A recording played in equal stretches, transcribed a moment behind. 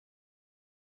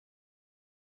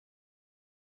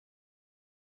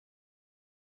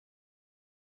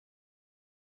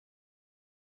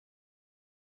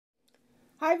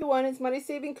Hi everyone, it's Money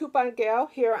Saving Coupon Gal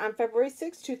here on February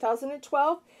 6,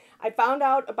 2012. I found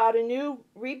out about a new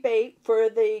rebate for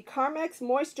the Carmex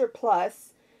Moisture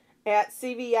Plus at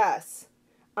CVS.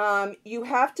 You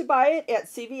have to buy it at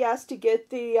CVS to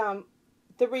get the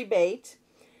rebate,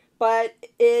 but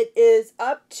it is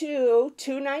up to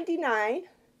 $2.99.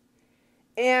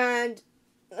 And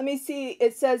let me see,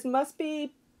 it says they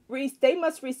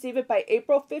must receive it by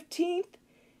April 15th,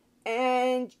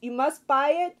 and you must buy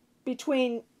it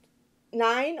between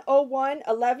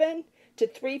 9:01:11 to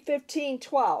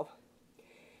 3:15:12.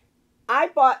 I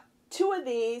bought two of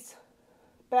these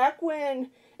back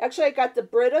when, actually I got the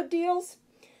Brita deals.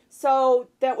 So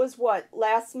that was what,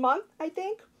 last month, I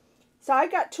think. So I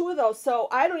got two of those. So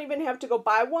I don't even have to go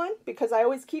buy one because I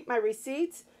always keep my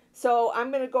receipts. So I'm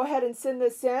going to go ahead and send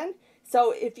this in. So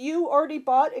if you already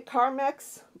bought a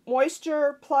Carmex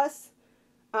Moisture Plus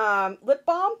lip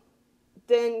balm,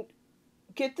 then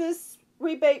get this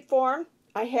rebate form.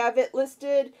 I have it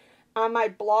listed on my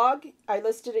blog. I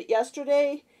listed it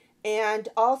yesterday, and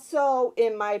also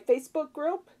in my Facebook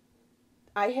group.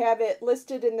 I have it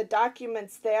listed in the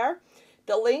documents there.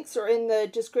 The links are in the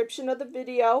description of the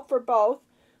video for both,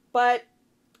 but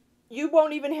you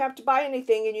won't even have to buy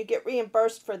anything and you get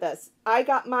reimbursed for this. I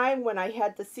got mine when I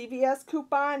had the CVS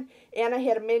coupon and I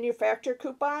had a manufacturer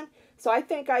coupon, so I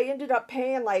think I ended up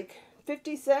paying like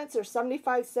 50 cents or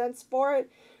 75 cents for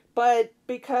it. But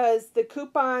because the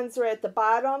coupons are at the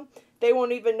bottom, they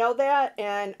won't even know that,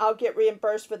 and I'll get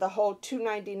reimbursed for the whole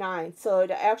 $2.99. So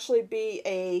it'll actually be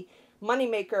a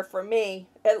moneymaker for me,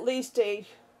 at least a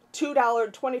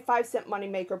 $2.25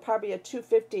 moneymaker, probably a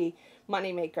 $2.50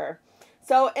 moneymaker.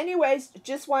 So anyways,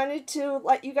 just wanted to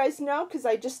let you guys know because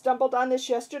I just stumbled on this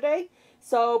yesterday.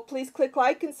 So please click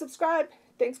like and subscribe.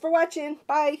 Thanks for watching.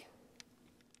 Bye.